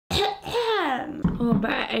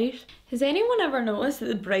but it is. Has anyone ever noticed that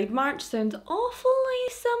the bride march sounds awfully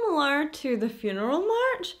similar to the funeral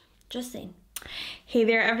march? Just saying. Hey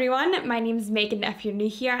there everyone, my name is Megan if you're new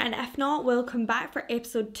here, and if not, welcome back for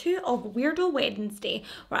episode 2 of Weirdo Wednesday,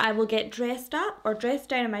 where I will get dressed up or dressed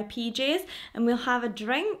down in my PJs and we'll have a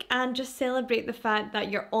drink and just celebrate the fact that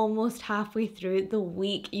you're almost halfway through the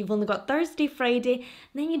week. You've only got Thursday, Friday,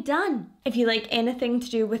 and then you're done. If you like anything to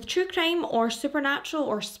do with true crime or supernatural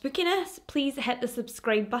or spookiness, please hit the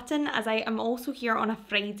subscribe button, as I am also here on a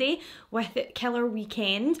Friday with Killer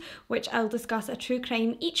Weekend, which I'll discuss a true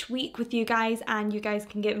crime each week with you guys, and you guys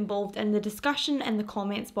can get involved in the discussion in the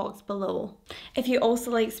comments box below. If you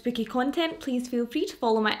also like spooky content, please feel free to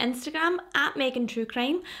follow my Instagram at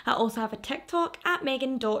MeganTrueCrime. I also have a TikTok at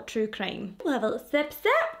Megan.TrueCrime. We'll have a little sip.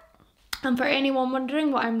 And for anyone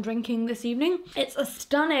wondering what I'm drinking this evening, it's a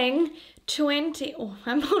stunning oh,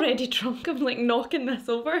 I'm already drunk, I'm like knocking this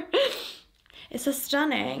over. It's a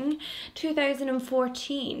stunning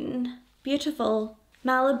 2014 beautiful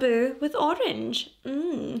Malibu with orange.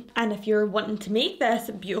 And if you're wanting to make this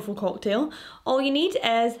beautiful cocktail, all you need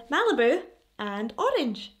is Malibu and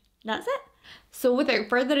orange. That's it. So without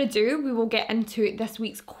further ado, we will get into this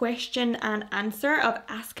week's question and answer of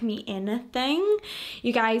Ask Me Anything.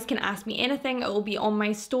 You guys can ask me anything. It will be on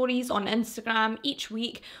my stories on Instagram each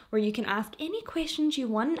week, where you can ask any questions you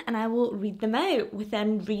want and I will read them out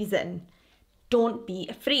within reason. Don't be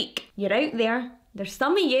a freak. You're out there. There's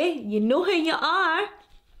some of you know who you are.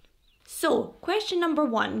 So, question number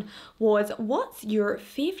 1 was, what's your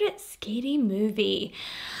favourite scary movie?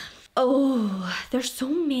 Oh, there's so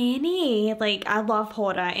many. Like, I love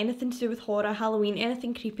horror. Anything to do with horror, Halloween,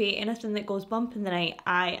 anything creepy, anything that goes bump in the night,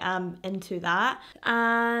 I am into that.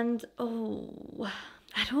 And, oh,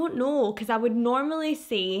 I don't know, because I would normally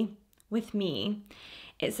say, with me,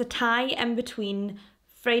 it's a tie in between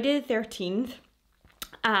Friday the 13th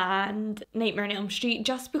and Nightmare on Elm Street,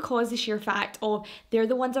 just because the sheer fact of they're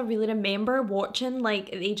the ones I really remember watching,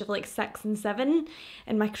 like at the age of like 6 and 7,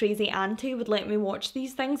 and my crazy auntie would let me watch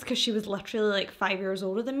these things because she was literally like 5 years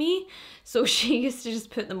older than me, so she used to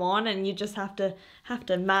just put them on and you just have to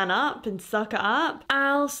man up and suck it up.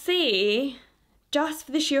 I'll say, just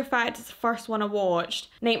for the sheer fact it's the first one I watched,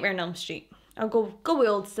 Nightmare on Elm Street. I'll go with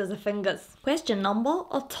old scissor fingers. Question number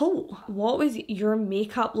 2. What was your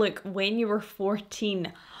makeup look when you were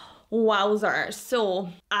 14? Wowzers. So,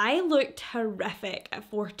 I looked horrific at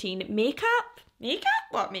 14. Makeup?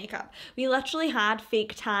 What makeup? We literally had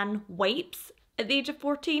fake tan wipes at the age of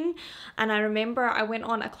 14, and I remember I went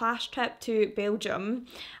on a class trip to Belgium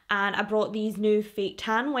and I brought these new fake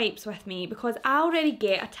tan wipes with me because I already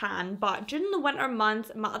get a tan, but during the winter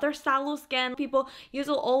months, my other sallow skin people,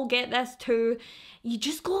 you'll all get this too, you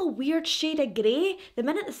just go a weird shade of grey. The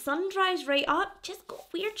minute the sun dries right up, just go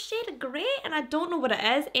a weird shade of grey, and I don't know what it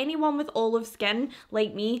is. Anyone with olive skin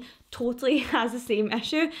like me totally has the same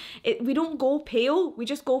issue. We don't go pale, we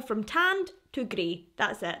just go from tanned to grey.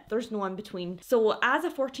 That's it. There's no in between. So as a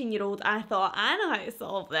 14-year-old, I thought, I know how to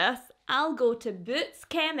solve this. I'll go to Boots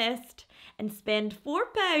Chemist and spend £4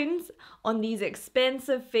 on these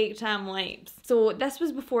expensive fake tan wipes. So this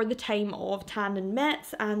was before the time of tanning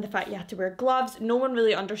mitts and the fact you had to wear gloves. No one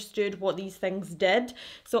really understood what these things did.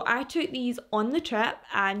 So I took these on the trip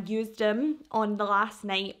and used them on the last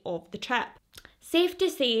night of the trip. Safe to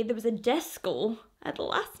say there was a disco at the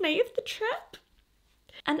last night of the trip.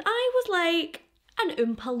 And I was like an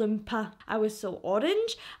Oompa Loompa. I was so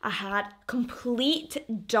orange. I had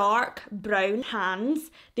complete dark brown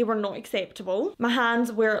hands. They were not acceptable. My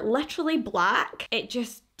hands were literally black. It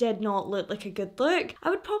just did not look like a good look.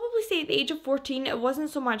 I would probably say at the age of 14, it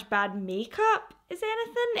wasn't so much bad makeup as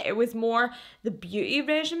anything. It was more the beauty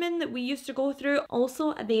regimen that we used to go through.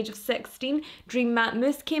 Also, at the age of 16, Dream Matte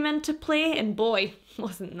Mousse came into play, and boy,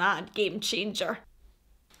 wasn't that a game changer.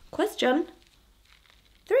 Question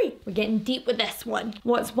 3. We're getting deep with this one.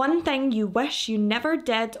 What's one thing you wish you never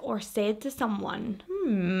did or said to someone?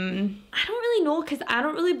 I don't really know, because I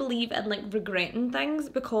don't really believe in like regretting things,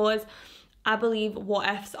 because I believe what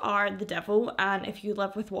ifs are the devil, and if you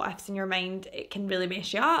live with what ifs in your mind, it can really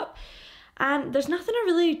mess you up. And there's nothing I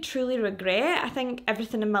really truly regret. I think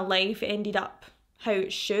everything in my life ended up how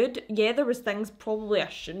it should. Yeah, there was things probably I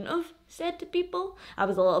shouldn't have said to people. I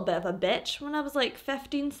was a little bit of a bitch when I was like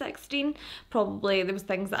 15, 16. Probably there was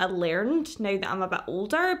things that I learned now that I'm a bit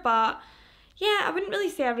older, but yeah, I wouldn't really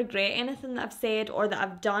say I regret anything that I've said or that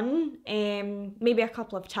I've done. Maybe a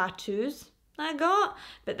couple of tattoos that I got,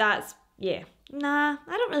 but that's, yeah, nah,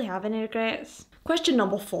 I don't really have any regrets. Question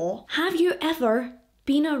number 4. Have you ever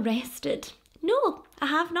been arrested? No, I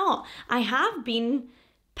have not. I have been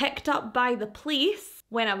picked up by the police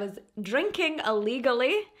when I was drinking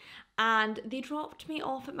illegally, and they dropped me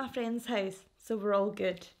off at my friend's house, so we're all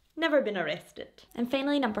good. Never been arrested. And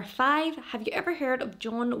finally, number 5, have you ever heard of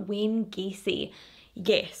John Wayne Gacy?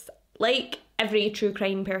 Yes, like every true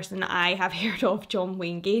crime person, I have heard of John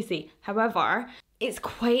Wayne Gacy. However, it's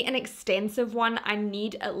quite an extensive one. I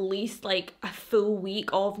need at least like a full week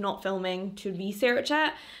of not filming to research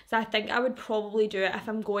it. So I think I would probably do it if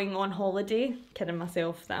I'm going on holiday. Kidding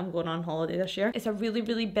myself that I'm going on holiday this year. It's a really,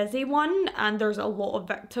 really busy one and there's a lot of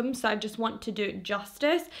victims, so I just want to do it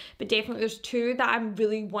justice. But definitely there's 2 that I'm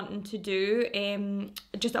really wanting to do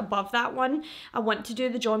just above that one. I want to do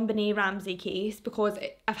the JonBenet Ramsey case because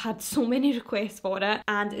I've had so many requests for it,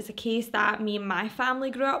 and it's a case that me and my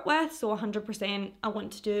family grew up with, so 100% I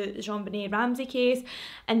want to do the JonBenet Ramsey case.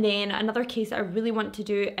 And then another case that I really want to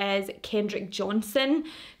do is Kendrick Johnson,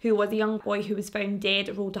 who was a young boy who was found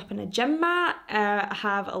dead rolled up in a gym mat. I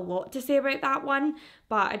have a lot to say about that one,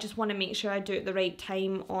 but I just want to make sure I do it at the right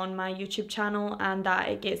time on my YouTube channel and that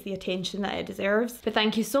it gets the attention that it deserves. But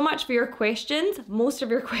thank you so much for your questions. Most of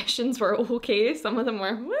your questions were okay. Some of them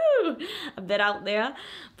were woo, a bit out there,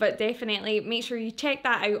 but definitely make sure you check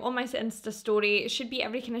that out on my Insta story. It should be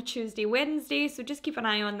every kind of Tuesday, Wednesday, so just keep an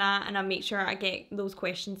eye on that and I'll make sure I get those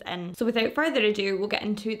questions in. So without further ado, we'll get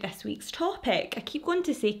into this week's topic. I keep going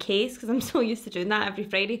to say case because I'm so used to doing that every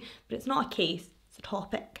Friday, but it's not a case.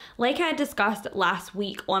 Topic. Like I discussed last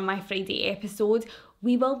week on my Friday episode,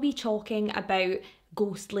 we will be talking about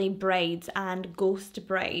ghostly brides and ghost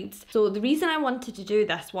brides. So the reason I wanted to do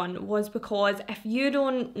this one was because if you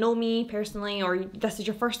don't know me personally or this is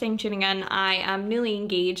your first time tuning in, I am newly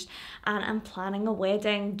engaged and I'm planning a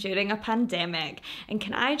wedding during a pandemic. And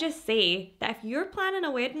can I just say that if you're planning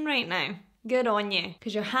a wedding right now, good on you,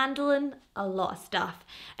 because you're handling a lot of stuff.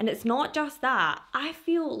 And it's not just that. I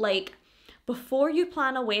feel like before you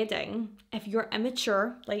plan a wedding, if you're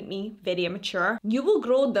immature, like me, very immature, you will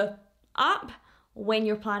grow the up when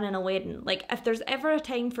you're planning a wedding. Like if there's ever a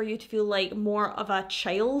time for you to feel like more of a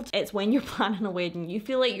child, it's when you're planning a wedding. You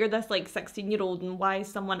feel like you're this like 16-year-old and why is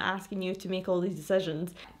someone asking you to make all these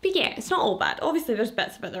decisions? But yeah, it's not all bad. Obviously there's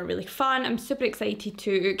bits of it that are really fun. I'm super excited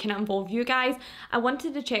to kind of involve you guys. I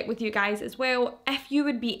wanted to check with you guys as well if you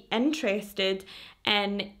would be interested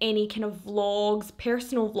in any kind of vlogs,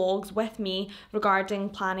 personal vlogs with me regarding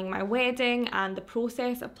planning my wedding and the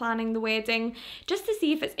process of planning the wedding, just to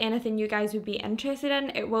see if it's anything you guys would be interested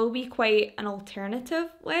in. It will be quite an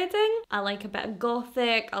alternative wedding. I like a bit of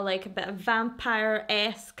gothic, I like a bit of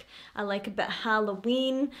vampire-esque, I like a bit of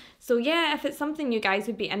Halloween. So yeah, if it's something you guys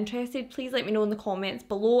would be interested, please let me know in the comments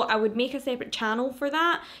below. I would make a separate channel for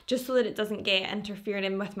that, just so that it doesn't get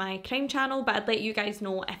interfering with my crime channel, but I'd let you guys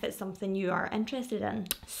know if it's something you are interested in.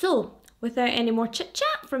 So without any more chit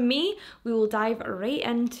chat from me, we will dive right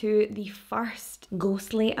into the first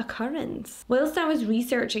ghostly occurrence. Whilst I was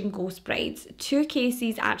researching ghost brides, 2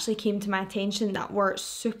 cases actually came to my attention that were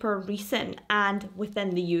super recent and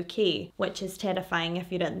within the UK, which is terrifying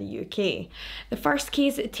if you're in the UK. The first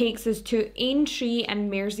case takes us to Aintree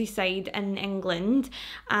in Merseyside in England,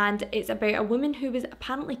 and it's about a woman who was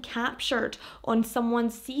apparently captured on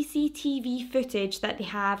someone's CCTV footage that they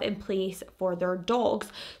have in place for their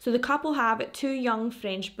dogs. So the couple have 2 young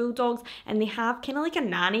French bulldogs and they have kind of like a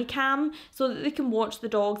nanny cam so that they can watch the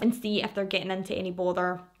dogs and see if they're getting into any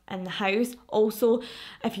bother in the house. Also,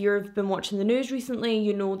 if you've been watching the news recently,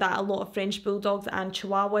 you know that a lot of French bulldogs and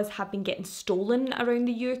chihuahuas have been getting stolen around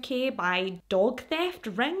the UK by dog theft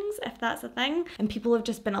rings, if that's a thing, and people have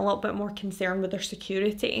just been a little bit more concerned with their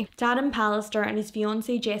security. Darren Pallister and his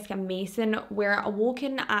fiancée Jessica Mason were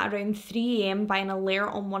awoken at around 3 AM by an alert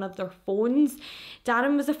on one of their phones.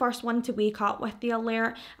 Darren was the first one to wake up with the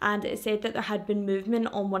alert, and it said that there had been movement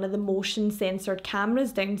on one of the motion censored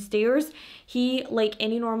cameras downstairs. He, like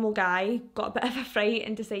any normal guy, got a bit of a fright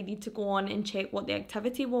and decided to go on and check what the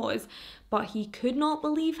activity was, but he could not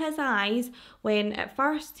believe his eyes when at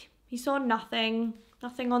first he saw nothing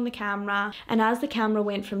on the camera, and as the camera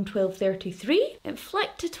went from 12:33 it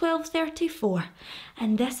flicked to 12:34,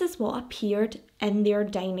 and this is what appeared in their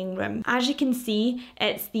dining room. As you can see,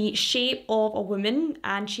 it's the shape of a woman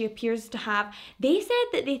and she appears to have, they said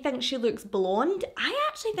that they think she looks blonde. I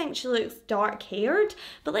actually think she looks dark haired,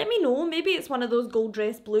 but let me know, maybe it's one of those gold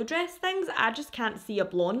dress, blue dress things. I just can't see a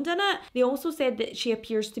blonde in it. They also said that she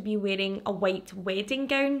appears to be wearing a white wedding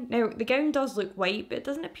gown. Now the gown does look white, but it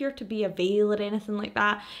doesn't appear to be a veil or anything like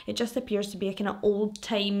that. It just appears to be a kind of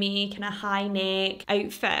old-timey, kind of high neck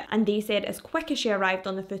outfit. And they said as quick as she arrived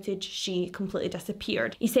on the footage, she completely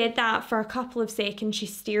disappeared. He said that for a couple of seconds she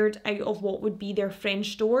stared out of what would be their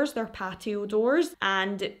French doors, their patio doors,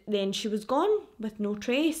 and then she was gone with no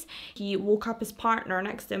trace. He woke up his partner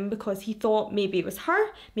next to him because he thought maybe it was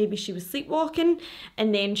her, maybe she was sleepwalking,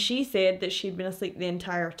 and then she said that she'd been asleep the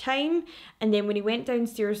entire time. And then when he went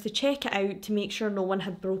downstairs to check it out to make sure no one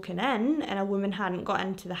had broken in and a woman hadn't got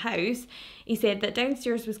into the house, he said that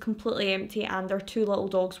downstairs was completely empty and their 2 little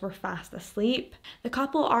dogs were fast asleep. The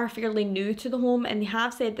couple are fairly new to the home, and they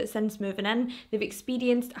have said that since moving in, they've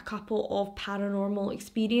experienced a couple of paranormal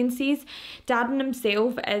experiences. Darren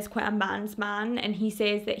himself is quite a man's man, and he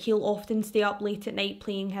says that he'll often stay up late at night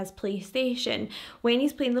playing his PlayStation. When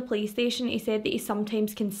he's playing the PlayStation, he said that he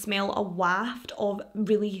sometimes can smell a waft of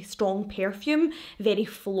really strong perfume, very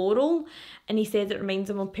floral, and he says it reminds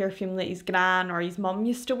him of perfume that his gran or his mum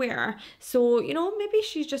used to wear. So, you know, maybe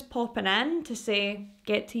she's just popping in to say,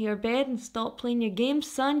 get to your bed and stop playing your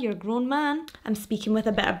games, son, you're a grown man. I'm speaking with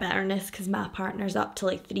a bit of bitterness because my partner's up to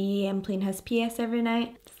like 3 AM playing his PS every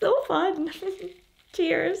night. So fun.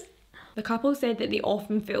 Cheers. The couple said that they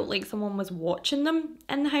often felt like someone was watching them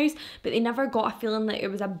in the house, but they never got a feeling that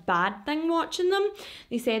it was a bad thing watching them.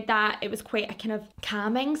 They said that it was quite a kind of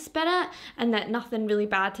calming spirit and that nothing really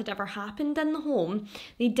bad had ever happened in the home.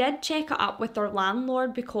 They did check it up with their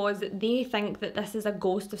landlord because they think that this is a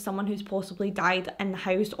ghost of someone who's possibly died in the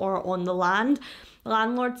house or on the land. The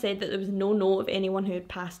landlord said that there was no note of anyone who had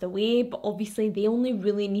passed away, but obviously they only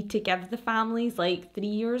really need to give the families like 3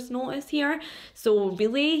 years notice here, so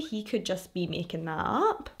really he could just be making that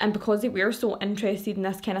up. And because they were so interested in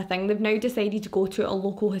this kind of thing, they've now decided to go to a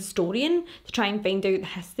local historian to try and find out the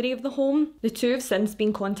history of the home. The two have since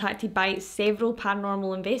been contacted by several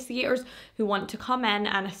paranormal investigators who want to come in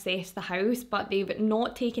and assess the house, but they've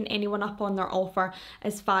not taken anyone up on their offer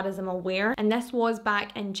as far as I'm aware, and this was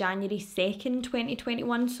back in January 2nd,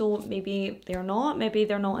 2021, so maybe they're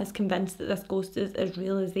not as convinced that this ghost is as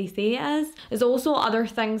real as they say it is. There's also other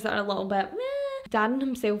things that are a little bit Darren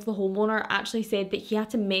himself, the homeowner, actually said that he had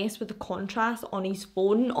to mess with the contrast on his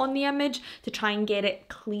phone on the image to try and get it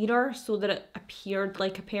clearer so that it appeared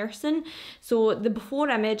like a person. So the before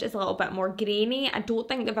image is a little bit more grainy. I don't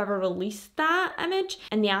think they've ever released that image.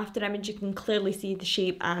 In the after image you can clearly see the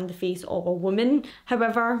shape and the face of a woman.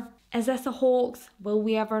 However, is this a hoax? Will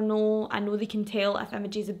we ever know? I know they can tell if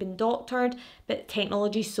images have been doctored, but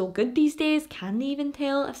technology's so good these days, can they even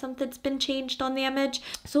tell if something's been changed on the image?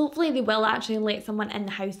 So hopefully they will actually let someone in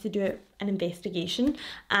the house to do an investigation,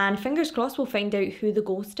 and fingers crossed we'll find out who the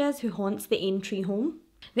ghost is who haunts the Aintree home.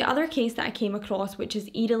 The other case that I came across, which is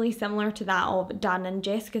eerily similar to that of Dan and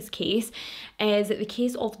Jessica's case, is the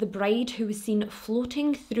case of the bride who was seen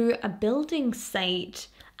floating through a building site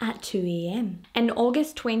at 2 AM. In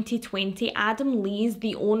August 2020, Adam Lees,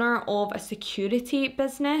 the owner of a security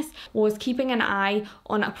business, was keeping an eye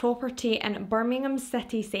on a property in Birmingham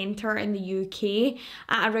city centre in the UK.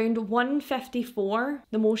 At around 1:54,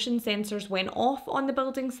 the motion sensors went off on the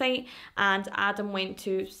building site and Adam went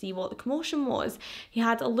to see what the commotion was. He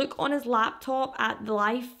had a look on his laptop at the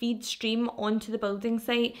live feed stream onto the building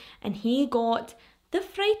site and he got the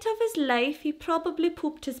fright of his life. He probably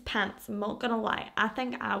pooped his pants, I'm not gonna lie. I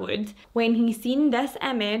think I would. When he seen this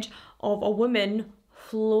image of a woman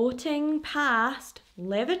floating past,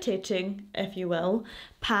 levitating, if you will,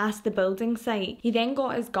 past the building site. He then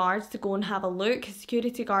got his guards to go and have a look. His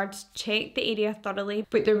security guards checked the area thoroughly,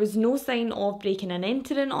 but there was no sign of breaking and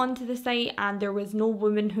entering onto the site, and there was no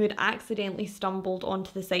woman who had accidentally stumbled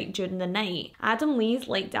onto the site during the night. Adam Lees,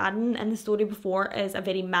 like Darren in the story before, is a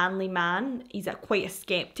very manly man. He's quite a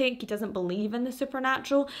skeptic. He doesn't believe in the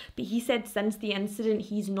supernatural, but he said since the incident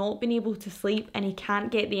he's not been able to sleep and he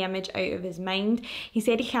can't get the image out of his mind. He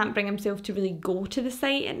said he can't bring himself to really go to the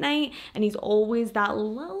site at night, and he's always that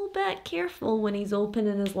little bit careful when he's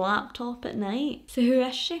opening his laptop at night. So who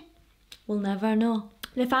is she? We'll never know.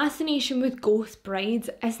 The fascination with ghost brides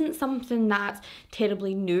isn't something that's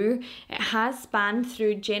terribly new. It has spanned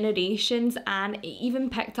through generations, and it even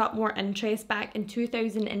picked up more interest back in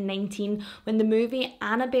 2019 when the movie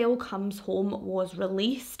Annabelle Comes Home was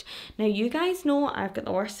released. Now you guys know I've got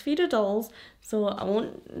the worst fear of dolls, so I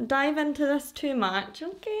won't dive into this too much,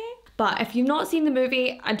 okay? But if you've not seen the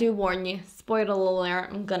movie, I do warn you, spoiler alert,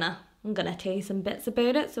 I'm gonna tell you some bits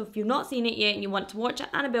about it. So if you've not seen it yet and you want to watch it,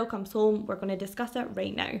 Annabelle Comes Home, we're going to discuss it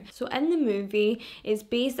right now. So in the movie, it's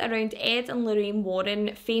based around Ed and Lorraine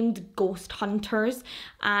Warren, famed ghost hunters,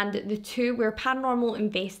 and the two were paranormal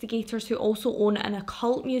investigators who also own an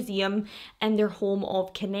occult museum in their home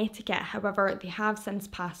of Connecticut. However, they have since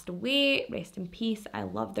passed away. Rest in peace. I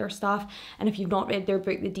love their stuff. And if you've not read their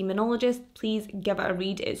book, The Demonologist, please give it a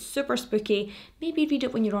read. It's super spooky. Maybe read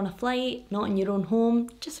it when you're on a flight, not in your own home,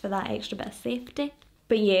 just for that extra bit of safety.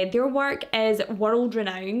 But yeah, their work is world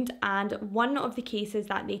renowned, and one of the cases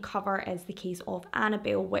that they cover is the case of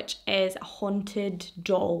Annabelle, which is a haunted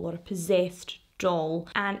doll or a possessed doll.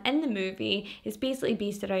 And in the movie, it's basically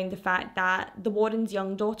based around the fact that the Warrens'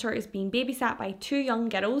 young daughter is being babysat by two young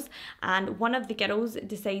girls, and one of the girls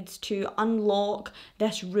decides to unlock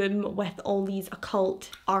this room with all these occult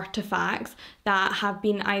artifacts that have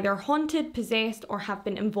been either haunted, possessed, or have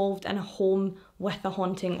been involved in a home with a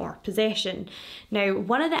haunting or possession. Now,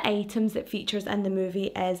 one of the items that features in the movie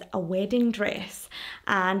is a wedding dress,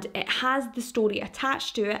 and it has the story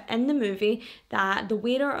attached to it in the movie that the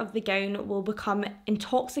wearer of the gown will become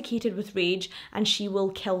intoxicated with rage and she will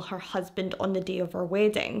kill her husband on the day of her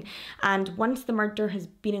wedding. And once the murder has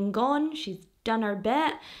been and gone, she's done her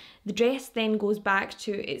bit, the dress then goes back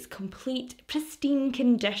to its complete pristine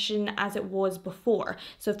condition as it was before.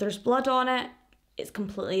 So if there's blood on it, it's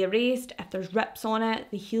completely erased. If there's rips on it,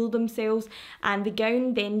 they heal themselves, and the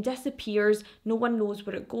gown then disappears. No one knows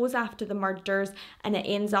where it goes after the murders, and it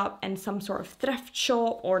ends up in some sort of thrift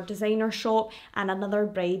shop or designer shop, and another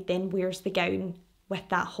bride then wears the gown with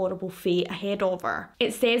that horrible fate ahead of her.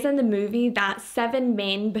 It says in the movie that 7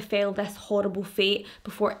 men befell this horrible fate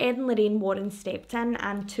before Ed and Lorraine Warren stepped in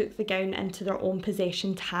and took the gown into their own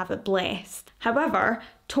possession to have it blessed. However,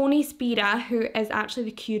 Tony Spira, who is actually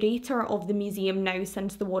the curator of the museum now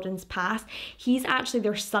since the Warrens passed, he's actually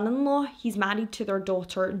their son-in-law. He's married to their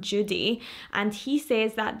daughter Judy, and he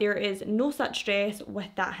says that there is no such dress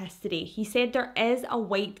with that history. He said there is a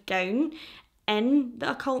white gown in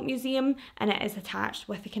the occult museum and it is attached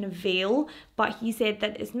with a kind of veil, but he said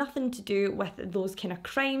that it's nothing to do with those kind of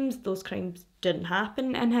crimes. Those crimes didn't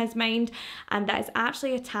happen in his mind, and that is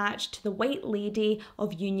actually attached to the White Lady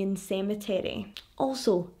of Union Cemetery,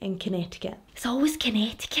 also in Connecticut. It's always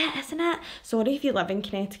Connecticut, isn't it? Sorry if you live in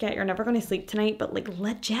Connecticut, you're never going to sleep tonight, but like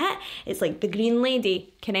legit, it's like the Green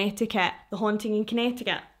Lady, Connecticut, the haunting in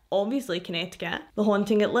Connecticut, obviously Connecticut, the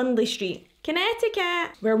haunting at Lindley Street,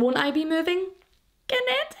 Connecticut. Where won't I be moving?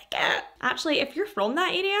 Connecticut. Actually, if you're from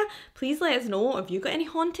that area, please let us know. Have you got any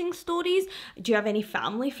haunting stories? Do you have any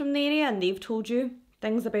family from the area and they've told you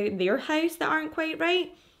things about their house that aren't quite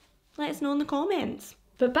right? Let us know in the comments.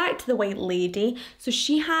 But back to the White Lady. So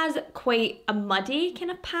she has quite a muddy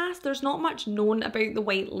kind of past. There's not much known about the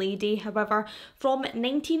White Lady. However, from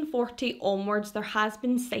 1940 onwards, there has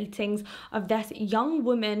been sightings of this young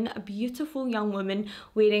woman, a beautiful young woman,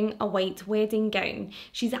 wearing a white wedding gown.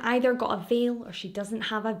 She's either got a veil or she doesn't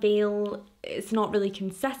have a veil. It's not really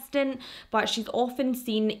consistent, but she's often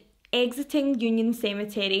seen exiting Union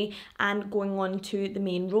Cemetery and going on to the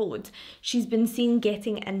main road. She's been seen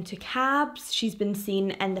getting into cabs, she's been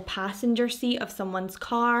seen in the passenger seat of someone's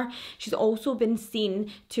car, she's also been seen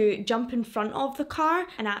to jump in front of the car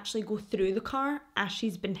and actually go through the car as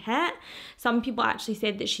she's been hit. Some people actually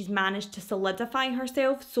said that she's managed to solidify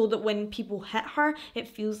herself so that when people hit her, it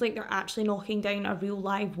feels like they're actually knocking down a real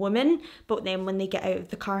live woman, but then when they get out of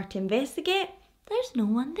the car to investigate, there's no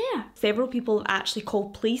one there. Several people have actually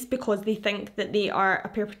called police because they think that they are a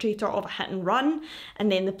perpetrator of a hit and run,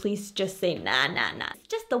 and then the police just say, nah, it's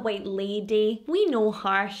just the White Lady. We know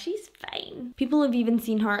her, she's fine. People have even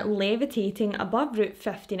seen her levitating above Route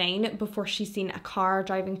 59 before she's seen a car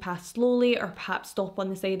driving past slowly or perhaps stop on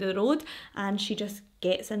the side of the road, and she just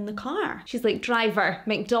gets in the car. She's like, driver,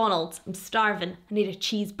 McDonald's, I'm starving, I need a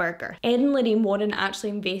cheeseburger. Ed and Lorraine Warren actually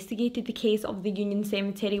investigated the case of the Union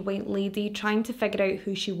Cemetery White Lady, trying to figure out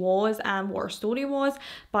who she was and what her story was,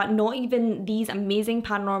 but not even these amazing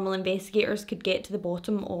paranormal investigators could get to the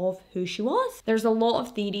bottom of who she was. There's a lot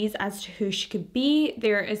of theories as to who she could be.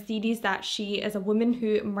 There is theories that she is a woman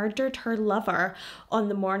who murdered her lover on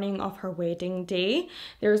the morning of her wedding day.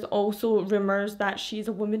 There's also rumours that she's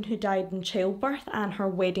a woman who died in childbirth and her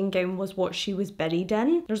wedding gown was what she was buried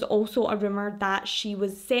in. There's also a rumour that she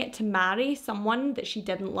was set to marry someone that she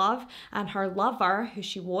didn't love, and her lover, who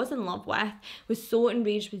she was in love with, was so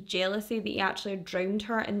enraged with jealousy that he actually drowned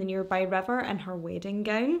her in the nearby river in her wedding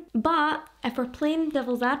gown. But if we're playing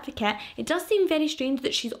devil's advocate, it does seem very strange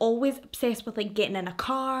that she's always obsessed with like getting in a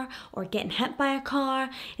car or getting hit by a car.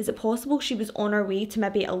 Is it possible she was on her way to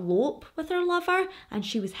maybe elope with her lover and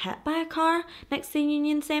she was hit by a car next to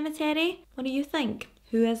Union Cemetery? What do you think?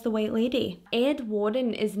 Who is the White Lady? Ed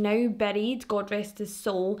Warren is now buried, God rest his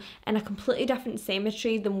soul, in a completely different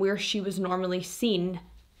cemetery than where she was normally seen.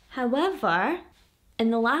 However,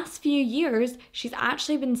 in the last few years, she's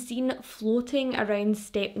actually been seen floating around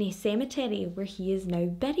Stepney Cemetery, where he is now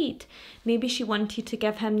buried. Maybe she wanted to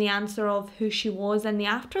give him the answer of who she was in the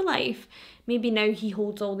afterlife. Maybe now he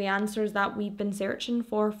holds all the answers that we've been searching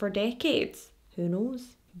for decades. Who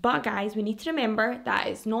knows? But guys, we need to remember that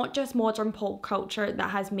it's not just modern pop culture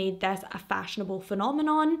that has made this a fashionable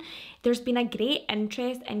phenomenon. There's been a great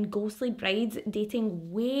interest in ghostly brides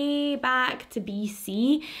dating way back to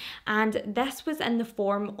BC, and this was in the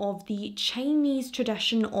form of the Chinese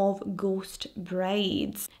tradition of ghost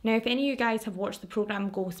brides. Now, if any of you guys have watched the program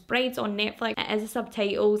Ghost Brides on Netflix, it is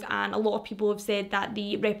subtitles, and a lot of people have said that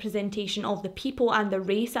the representation of the people and the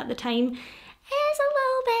race at the time is a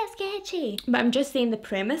little bit sketchy. But I'm just saying the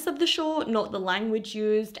premise of the show, not the language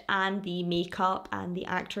used and the makeup and the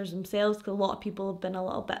actors themselves, because a lot of people have been a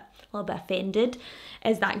little bit offended.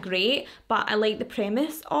 Is that great? But I like the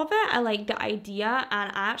premise of it. I like the idea,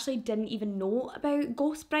 and I actually didn't even know about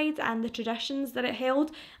Ghost Brides and the traditions that it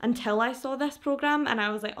held until I saw this program, and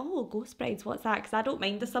I was like, oh, Ghost Brides, what's that? Because I don't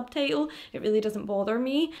mind the subtitle. It really doesn't bother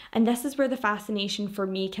me. And this is where the fascination for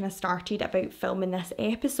me kind of started about filming this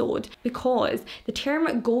episode, because the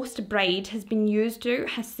term ghost bride has been used throughout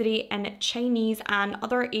history in Chinese and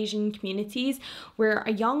other Asian communities where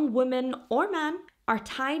a young woman or man are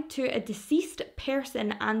tied to a deceased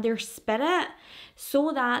person and their spirit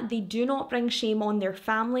so that they do not bring shame on their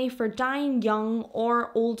family for dying young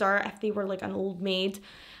or older, if they were like an old maid,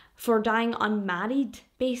 for dying unmarried,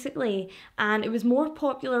 basically. And it was more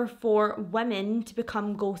popular for women to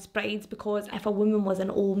become ghost brides because if a woman was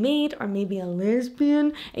an old maid or maybe a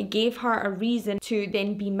lesbian, it gave her a reason to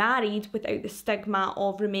then be married without the stigma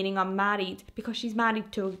of remaining unmarried, because she's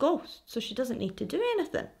married to a ghost, so she doesn't need to do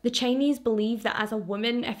anything. The Chinese believe that as a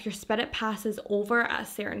woman, if your spirit passes over at a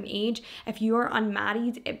certain age, if you are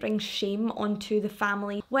unmarried, it brings shame onto the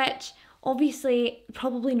family, which obviously,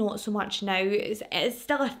 probably not so much now. It's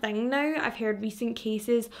still a thing now. I've heard recent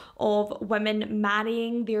cases of women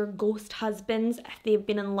marrying their ghost husbands if they've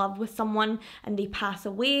been in love with someone and they pass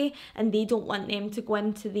away and they don't want them to go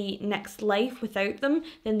into the next life without them,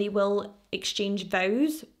 then they will exchange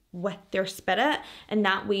vows with their spirit, and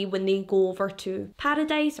that way when they go over to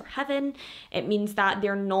paradise or heaven, it means that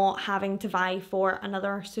they're not having to vie for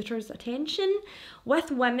another suitor's attention.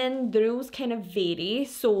 With women, the rules kind of vary.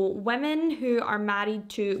 So women who are married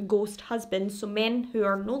to ghost husbands, so men who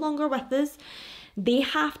are no longer with us, they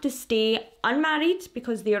have to stay unmarried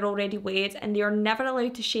because they are already wed, and they are never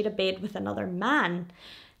allowed to share a bed with another man.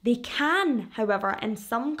 They can, however, in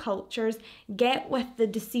some cultures, get with the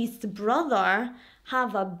deceased brother,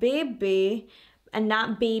 have a baby, and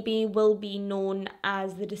that baby will be known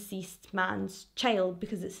as the deceased man's child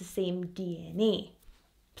because it's the same DNA.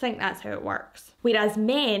 I think that's how it works. Whereas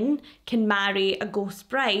men can marry a ghost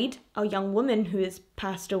bride, a young woman who has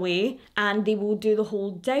passed away, and they will do the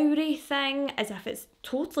whole dowry thing as if it's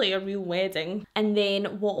totally a real wedding. And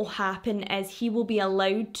then what will happen is he will be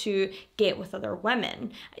allowed to get with other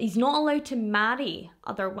women. He's not allowed to marry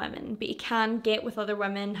other women, but he can get with other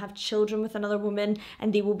women, have children with another woman,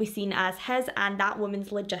 and they will be seen as his and that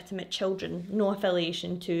woman's legitimate children, no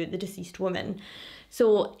affiliation to the deceased woman.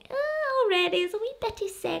 So already is a wee bitty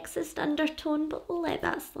sexist undertone, but we'll let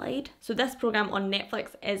that slide. So this program on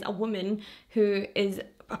Netflix is a woman who is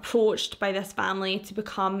approached by this family to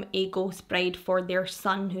become a ghost bride for their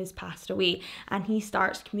son who has passed away, and he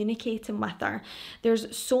starts communicating with her.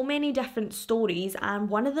 There's so many different stories, and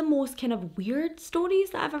one of the most kind of weird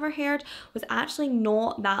stories that I've ever heard was actually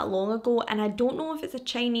not that long ago, and I don't know if it's a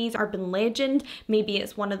Chinese urban legend. Maybe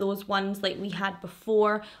it's one of those ones like we had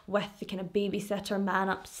before with the kind of babysitter man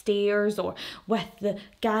upstairs or with the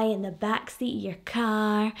guy in the backseat of your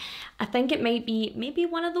car. I think it might be maybe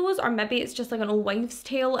one of those, or maybe it's just like an old wives'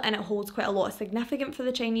 tale and it holds quite a lot of significance for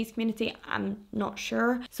the Chinese community. I'm not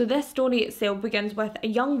sure. So this story itself begins with a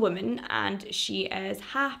young woman, and she is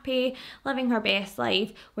happy, living her best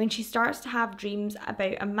life, when she starts to have dreams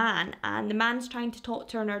about a man, and the man's trying to talk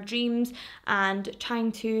to her in her dreams and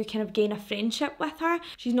trying to kind of gain a friendship with her.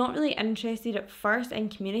 She's not really interested at first in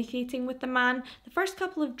communicating with the man. The first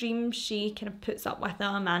couple of dreams she kind of puts up with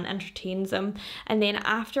him and entertains him, and then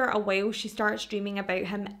after a while she starts dreaming about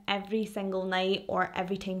him every single night or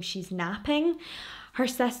every time she's napping. Her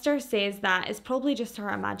sister says that it's probably just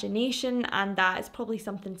her imagination and that it's probably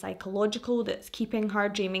something psychological that's keeping her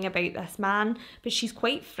dreaming about this man, but she's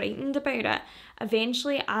quite frightened about it.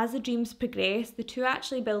 Eventually, as the dreams progress, the two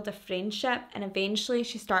actually build a friendship, and eventually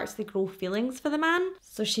she starts to grow feelings for the man.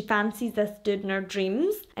 So she fancies this dude in her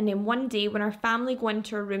dreams, and then one day when her family go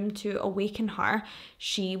into her room to awaken her,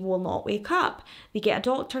 she will not wake up. They get a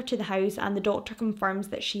doctor to the house, and the doctor confirms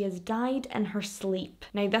that she has died in her sleep.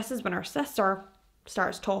 Now this is when her sister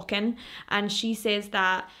starts talking, and she says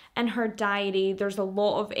that in her diary there's a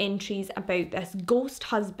lot of entries about this ghost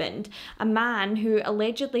husband, a man who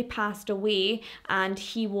allegedly passed away, and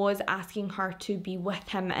he was asking her to be with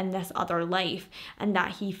him in this other life, and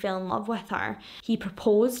that he fell in love with her. He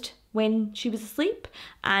proposed when she was asleep,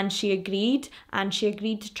 and she agreed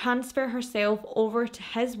to transfer herself over to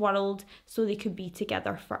his world so they could be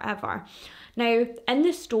together forever. Now, in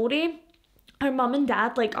the story, her mum and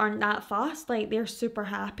dad like aren't that fussed, like they're super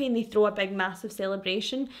happy and they throw a big massive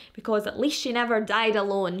celebration because at least she never died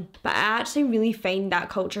alone. But I actually really find that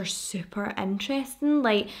culture super interesting,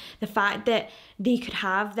 like the fact that they could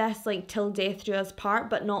have this like till death do us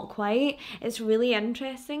part but not quite. It's really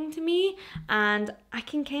interesting to me, and I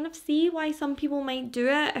can kind of see why some people might do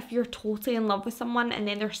it. If you're totally in love with someone and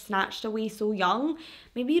then they're snatched away so young,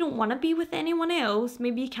 maybe you don't want to be with anyone else,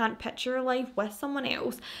 maybe you can't picture your life with someone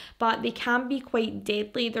else, but they can be quite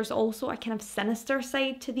deadly. There's also a kind of sinister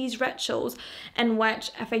side to these rituals, in which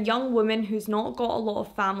if a young woman who's not got a lot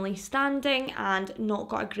of family standing and not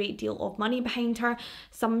got a great deal of money behind her,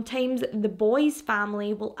 sometimes the boy's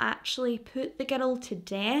family will actually put the girl to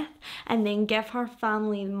death and then give her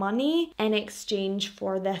family money in exchange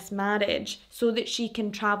for this marriage so that she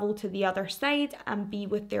can travel to the other side and be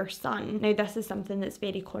with their son. Now, this is something that's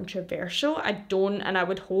very controversial. I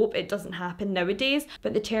would hope it doesn't happen nowadays,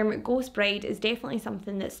 but the term ghost bride is definitely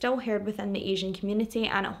something that's still heard within the Asian community,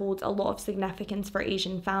 and it holds a lot of significance for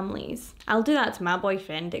Asian families. I'll do that to my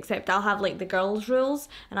boyfriend, except I'll have like the girls' rules,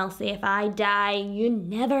 and I'll say if I die, you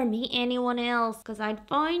never meet anyone else because I'd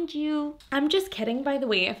find you. I'm just kidding, by the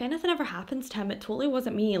way. If anything ever happens to him, it totally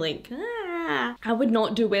wasn't me. Like, I would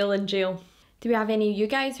not do well in jail. Do we have any of you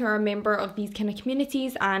guys who are a member of these kind of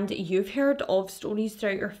communities and you've heard of stories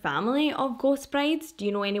throughout your family of ghost brides? Do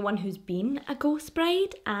you know anyone who's been a ghost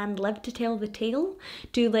bride and lived to tell the tale?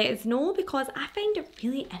 Do let us know, because I find it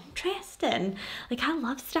really interesting. Like, I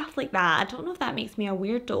love stuff like that. I don't know if that makes me a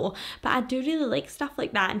weirdo, but I do really like stuff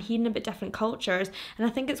like that and hearing about different cultures, and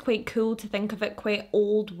I think it's quite cool to think of it quite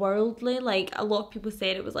old worldly. Like, a lot of people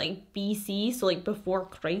said it was like BC, so like before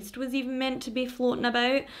Christ was even meant to be floating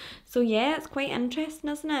about. So yeah, it's quite interesting,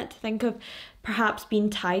 isn't it, to think of perhaps being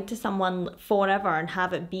tied to someone forever and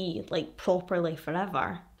have it be like properly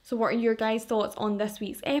forever. So what are your guys' thoughts on this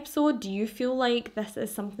week's episode? Do you feel like this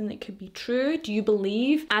is something that could be true? Do you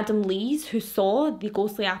believe Adam Lees, who saw the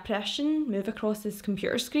ghostly apparition move across his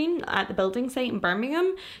computer screen at the building site in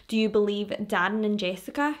Birmingham? Do you believe Darren and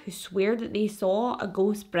Jessica, who swear that they saw a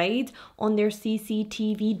ghost bride on their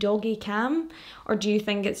CCTV doggy cam? Or do you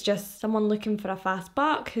think it's just someone looking for a fast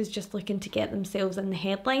buck who's just looking to get themselves in the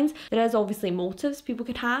headlines? There is obviously motives people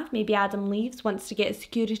could have. Maybe Adam Lees wants to get a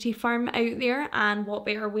security firm out there, and what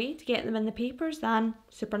better way to get them in the papers than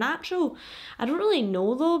Supernatural? I don't really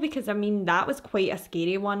know though, because I mean, that was quite a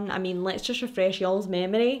scary one. I mean, let's just refresh y'all's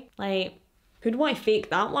memory. Like, who'd want to fake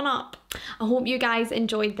that one up? I hope you guys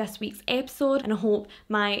enjoyed this week's episode, and I hope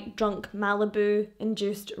my drunk Malibu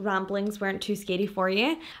induced ramblings weren't too scary for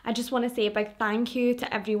you. I just want to say a big thank you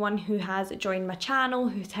to everyone who has joined my channel,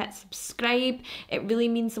 who's hit subscribe. It really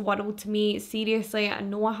means the world to me. Seriously, I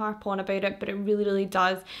know I harp on about it, but it really, really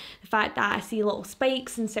does. The fact that I see little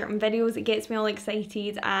spikes in certain videos, it gets me all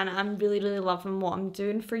excited, and I'm really, really loving what I'm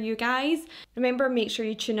doing for you guys. Remember, make sure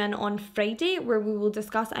you tune in on Friday, where we will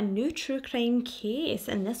discuss a new true crime case,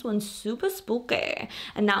 and this one's super spooky,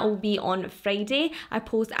 and that will be on Friday. I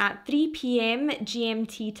post at 3 p.m.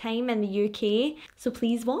 GMT time in the UK, so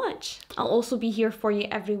please watch. I'll also be here for you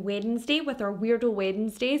every Wednesday with our Weirdo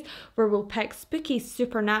Wednesdays, where we'll pick spooky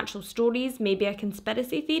supernatural stories, maybe a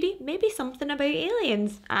conspiracy theory, maybe something about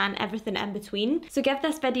aliens, and everything in between. So give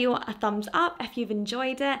this video a thumbs up if you've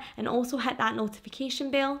enjoyed it, and also hit that notification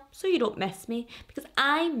bell so you don't miss me, because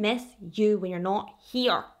I miss you when you're not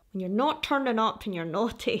here, when you're not turning up and you're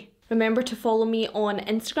naughty. Remember to follow me on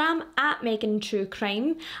Instagram at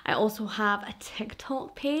MeganTrueCrime. I also have a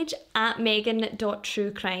TikTok page at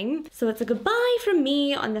Megan.TrueCrime. So it's a goodbye from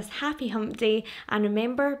me on this happy hump day. And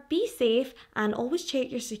remember, be safe and always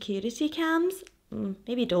check your security cams.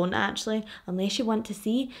 Maybe don't actually, unless you want to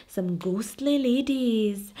see some ghostly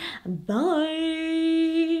ladies.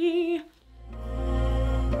 Bye!